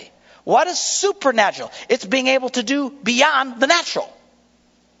supernaturally. What is supernatural? It's being able to do beyond the natural.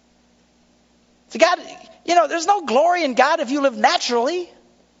 So God, there's no glory in God if you live naturally.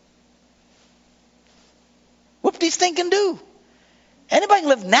 What these things can do? Anybody can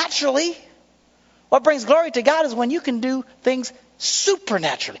live naturally. What brings glory to God is when you can do things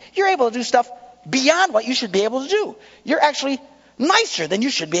supernaturally. You're able to do stuff beyond what you should be able to do. You're actually nicer than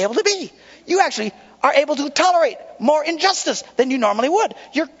you should be able to be. You actually are able to tolerate more injustice than you normally would.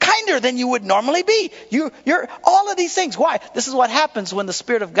 You're kinder than you would normally be. You're all of these things. Why? This is what happens when the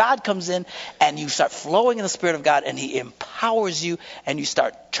Spirit of God comes in and you start flowing in the Spirit of God and He empowers you and you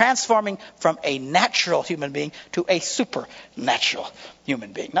start transforming from a natural human being to a supernatural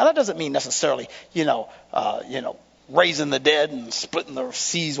human being. Now that doesn't mean necessarily, raising the dead and splitting the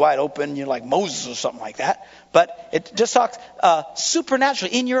seas wide open, like Moses or something like that. But it just talks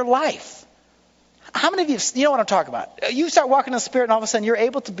supernaturally in your life. How many of you know what I'm talking about? You start walking in the Spirit and all of a sudden you're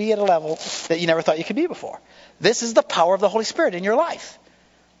able to be at a level that you never thought you could be before. This is the power of the Holy Spirit in your life.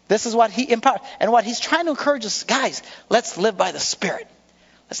 This is what He empowers. And what He's trying to encourage us, guys, let's live by the Spirit.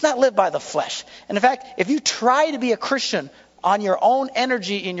 Let's not live by the flesh. And in fact, if you try to be a Christian on your own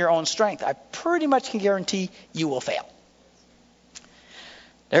energy, in your own strength, I pretty much can guarantee you will fail.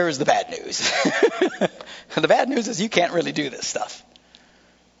 There is the bad news. The bad news is you can't really do this stuff.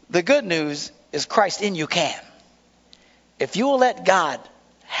 The good news is Christ in you can. If you will let God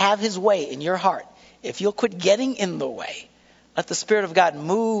have His way in your heart, if you'll quit getting in the way, let the Spirit of God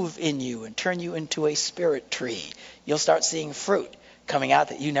move in you and turn you into a spirit tree, you'll start seeing fruit coming out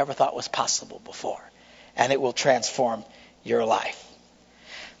that you never thought was possible before. And it will transform your life.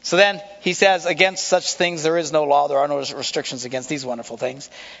 So then he says, against such things there is no law. There are no restrictions against these wonderful things.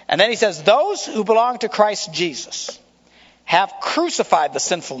 And then he says, those who belong to Christ Jesus have crucified the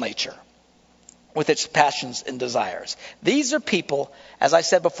sinful nature with its passions and desires. These are people, as I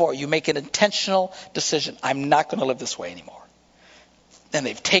said before, you make an intentional decision. I'm not going to live this way anymore. And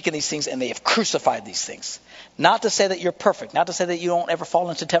they've taken these things and they have crucified these things. Not to say that you're perfect. Not to say that you won't ever fall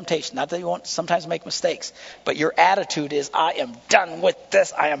into temptation. Not that you won't sometimes make mistakes. But your attitude is, I am done with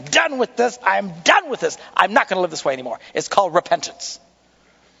this. I am done with this. I am done with this. I'm not going to live this way anymore. It's called repentance.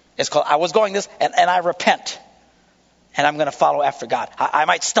 It's called, I was going this and I repent. And I'm going to follow after God. I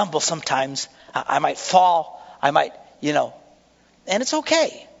might stumble sometimes. I might fall. I might, and it's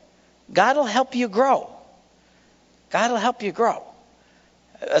okay. God will help you grow. God will help you grow.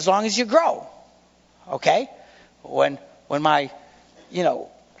 As long as you grow. Okay? When my,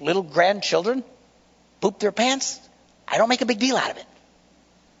 little grandchildren poop their pants, I don't make a big deal out of it.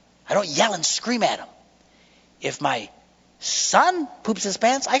 I don't yell and scream at them. If my son poops his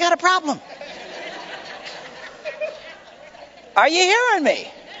pants, I got a problem. Are you hearing me?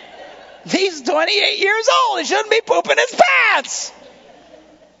 He's 28 years old. He shouldn't be pooping his pants.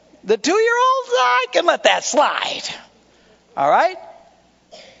 The 2-year-old, I can let that slide. All right?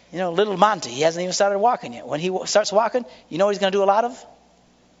 Little Monty, he hasn't even started walking yet. When he starts walking, you know what he's going to do a lot of?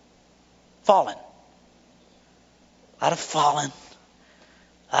 Falling. A lot of falling.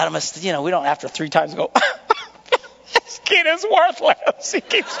 A lot of, we don't after 3 times go, this kid is worthless. He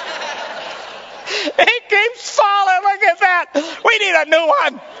keeps falling. Look at that. We need a new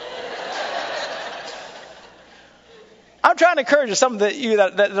one. I'm trying to encourage some of you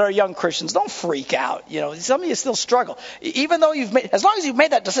that are young Christians. Don't freak out. Some of you still struggle. Even though as long as you've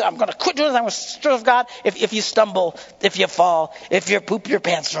made that decision, I'm going to quit doing this. I'm going to serve God. If you stumble, if you fall, if you poop your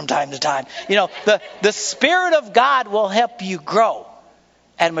pants from time to time, the Spirit of God will help you grow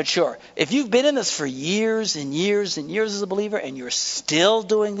and mature. If you've been in this for years and years and years as a believer and you're still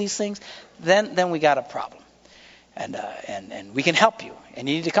doing these things, then we got a problem. And we can help you. And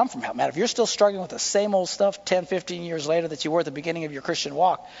you need to come from help. Man, if you're still struggling with the same old stuff 10, 15 years later that you were at the beginning of your Christian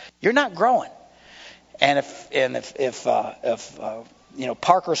walk, you're not growing. And if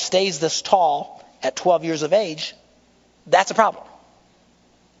Parker stays this tall at 12 years of age, that's a problem.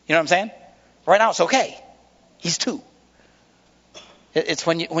 You know what I'm saying? Right now it's okay. He's 2. It's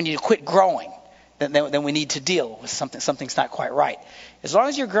when you quit growing, then we need to deal with something. Something's not quite right. As long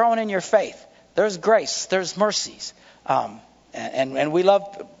as you're growing in your faith, there's grace, there's mercies. And we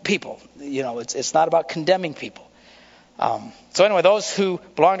love people. It's not about condemning people. So anyway, those who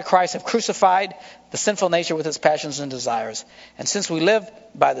belong to Christ have crucified the sinful nature with its passions and desires. And since we live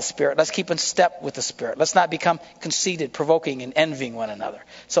by the Spirit, let's keep in step with the Spirit. Let's not become conceited, provoking, and envying one another.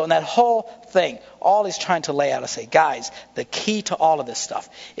 So in that whole thing, all he's trying to lay out is say, guys, the key to all of this stuff,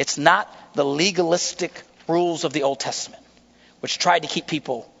 it's not the legalistic rules of the Old Testament, which tried to keep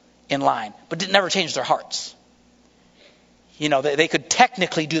people in line, but never changed their hearts. They could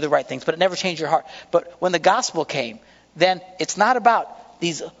technically do the right things, but it never changed your heart. But when the gospel came, then it's not about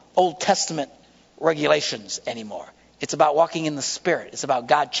these Old Testament regulations anymore. It's about walking in the Spirit. It's about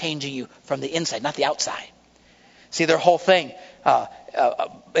God changing you from the inside, not the outside. See, their whole thing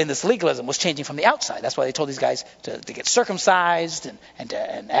in this legalism was changing from the outside. That's why they told these guys to get circumcised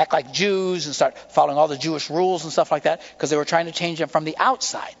and act like Jews and start following all the Jewish rules and stuff like that, because they were trying to change them from the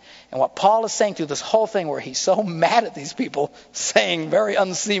outside. And what Paul is saying through this whole thing, where he's so mad at these people saying very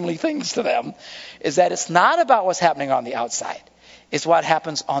unseemly things to them, is that it's not about what's happening on the outside. It's what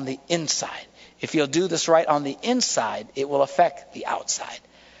happens on the inside. If you'll do this right on the inside, it will affect the outside.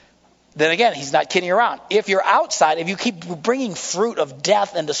 Then again, he's not kidding around. If you're outside, if you keep bringing fruit of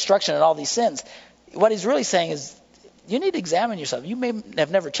death and destruction and all these sins, what he's really saying is you need to examine yourself. You may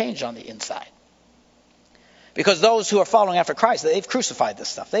have never changed on the inside. Because those who are following after Christ, they've crucified this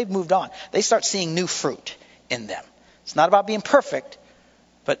stuff. They've moved on. They start seeing new fruit in them. It's not about being perfect,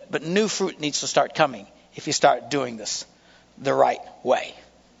 but new fruit needs to start coming if you start doing this the right way.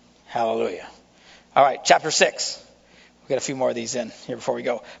 Hallelujah. All right, chapter 6. We'll get a few more of these in here before we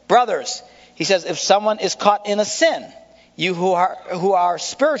go. Brothers, he says, if someone is caught in a sin, you who are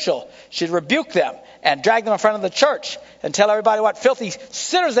spiritual should rebuke them and drag them in front of the church and tell everybody what filthy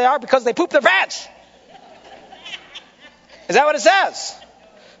sinners they are because they poop their pants. Is that what it says?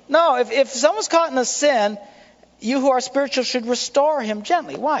 No, if someone's caught in a sin, you who are spiritual should restore him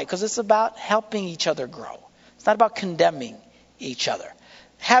gently. Why? Because it's about helping each other grow. It's not about condemning each other.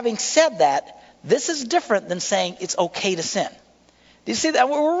 Having said that, this is different than saying it's okay to sin. Do you see that?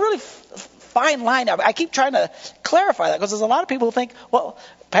 We're really fine line. I keep trying to clarify that because there's a lot of people who think, well,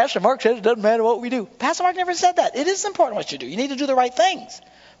 Pastor Mark said it doesn't matter what we do. Pastor Mark never said that. It is important what you do. You need to do the right things.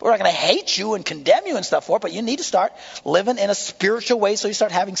 We're not going to hate you and condemn you and stuff for it, but you need to start living in a spiritual way so you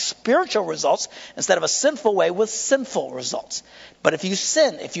start having spiritual results instead of a sinful way with sinful results. But if you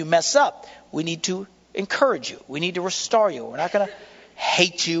sin, if you mess up, we need to encourage you. We need to restore you. We're not going to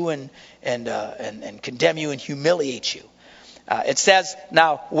hate you and condemn you and humiliate you. It says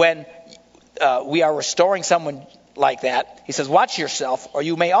now when we are restoring someone like that, he says, watch yourself or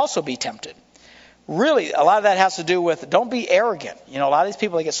you may also be tempted. Really, a lot of that has to do with don't be arrogant. A lot of these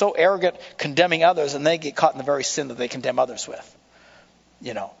people, they get so arrogant condemning others and they get caught in the very sin that they condemn others with.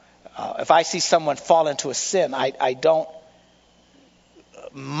 If I see someone fall into a sin, I don't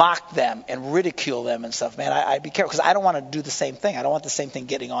mock them and ridicule them and stuff. Man, I be careful because I don't want to do the same thing. I don't want the same thing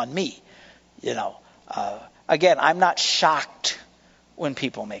getting on me. Again, I'm not shocked when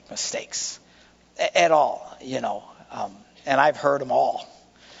people make mistakes at all. And I've heard them all.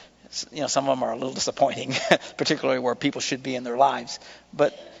 Some of them are a little disappointing, particularly where people should be in their lives.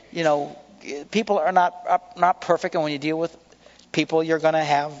 But, people are not perfect. And when you deal with people, you're going to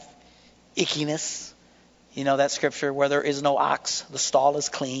have ickiness. That scripture, where there is no ox, the stall is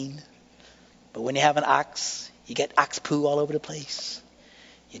clean. But when you have an ox, you get ox poo all over the place.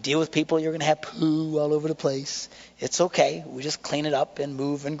 You deal with people, you're going to have poo all over the place. It's okay. We just clean it up and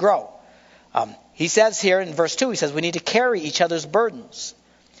move and grow. He says here in verse 2, he says we need to carry each other's burdens.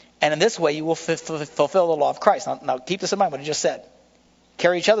 And in this way, you will fulfill the law of Christ. Now, keep this in mind, what he just said.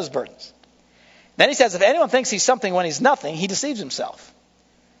 Carry each other's burdens. Then he says, if anyone thinks he's something when he's nothing, he deceives himself.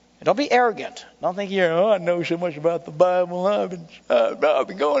 And don't be arrogant. Don't think I know so much about the Bible. I've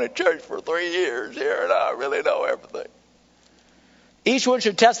been going to church for 3 years here, and I really know everything. Each one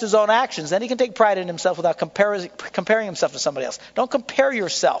should test his own actions. Then he can take pride in himself without comparing himself to somebody else. Don't compare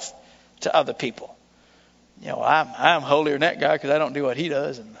yourself to other people. I'm holier than that guy because I don't do what he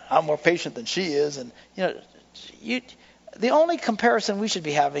does, and I'm more patient than she is. And the only comparison we should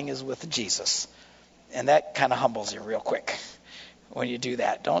be having is with Jesus, and that kind of humbles you real quick when you do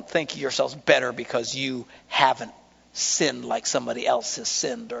that. Don't think yourselves better because you haven't sinned like somebody else has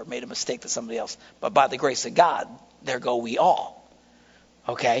sinned or made a mistake to somebody else. But by the grace of God, there go we all.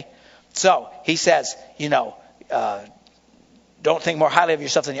 Okay, so he says, don't think more highly of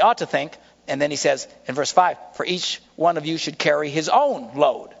yourself than you ought to think. And then he says in verse 5, for each one of you should carry his own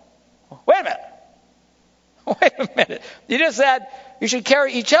load. Wait a minute. You just said you should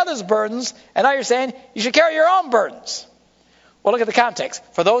carry each other's burdens, and now you're saying you should carry your own burdens. Well, look at the context.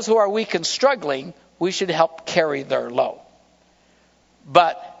 For those who are weak and struggling, we should help carry their load.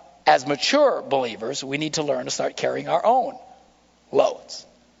 But as mature believers, we need to learn to start carrying our own loads.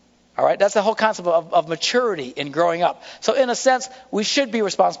 All right? That's the whole concept of maturity in growing up. So in a sense, we should be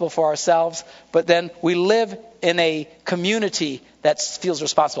responsible for ourselves, but then we live in a community that feels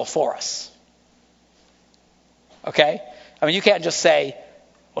responsible for us. Okay? I mean, you can't just say,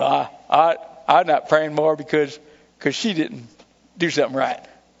 well, I'm not praying more because she didn't do something right.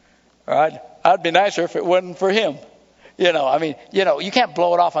 All right? I'd be nicer if it wasn't for him. You can't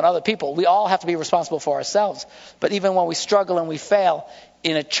blow it off on other people. We all have to be responsible for ourselves. But even when we struggle and we fail,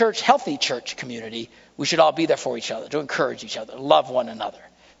 in a healthy church community, we should all be there for each other, to encourage each other, love one another,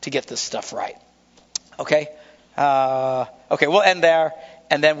 to get this stuff right. Okay? We'll end there,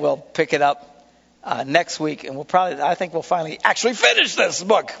 and then we'll pick it up next week, and I think we'll finally actually finish this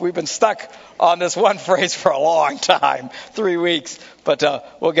book. We've been stuck on this one phrase for a long time, 3 weeks, but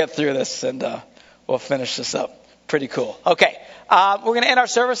we'll get through this, and we'll finish this up. Pretty cool. Okay, we're going to end our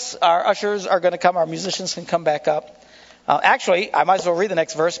service. Our ushers are going to come. Our musicians can come back up. Actually, I might as well read the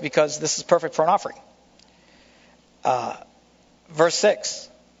next verse because this is perfect for an offering. Verse 6.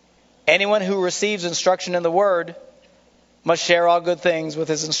 Anyone who receives instruction in the word must share all good things with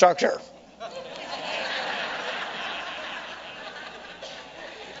his instructor.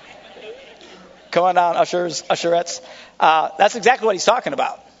 Come on down, ushers, usherettes. That's exactly what he's talking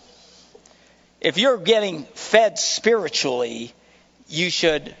about. If you're getting fed spiritually, you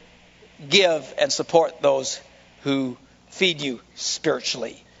should give and support those who feed you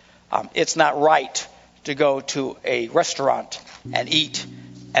spiritually. It's not right to go to a restaurant and eat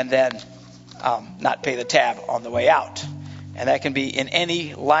and then not pay the tab on the way out. And that can be in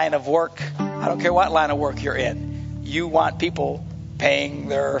any line of work. I don't care what line of work you're in. You want people paying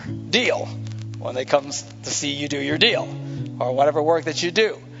their deal when they come to see you do your deal or whatever work that you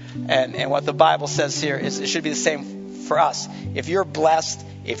do. And what the Bible says here is it should be the same for us. If you're blessed,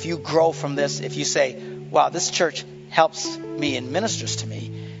 if you grow from this, if you say, wow, this church helps me and ministers to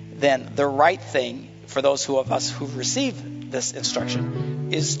me, then the right thing for those of us who receive this instruction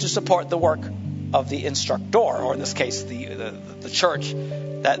is to support the work of the instructor, or in this case, the church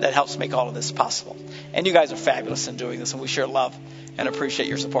that helps make all of this possible. And you guys are fabulous in doing this, and we sure love and appreciate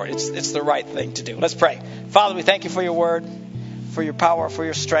your support. It's the right thing to do. Let's pray. Father, we thank you for your word, for your power, for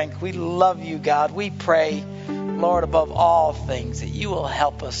your strength. We love you, God. We pray, Lord, above all things, that you will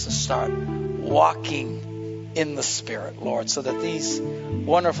help us to start walking in the Spirit, Lord, so that these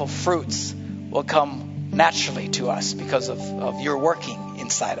wonderful fruits will come naturally to us because of your working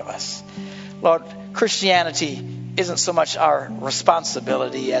inside of us. Lord, Christianity isn't so much our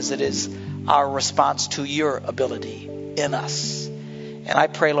responsibility as it is our response to your ability in us. And I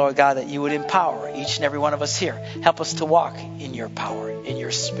pray, Lord God, that you would empower each and every one of us here. Help us to walk in your power, in your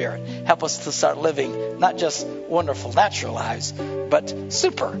Spirit. Help us to start living not just wonderful natural lives, but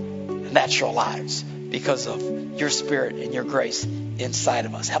supernatural lives because of your Spirit and your grace inside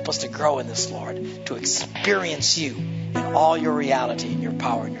of us. Help us to grow in this, Lord, to experience you in all your reality and your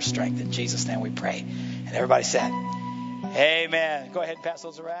power and your strength. In Jesus' name we pray. And everybody said, amen. Go ahead and pass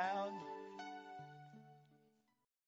those around.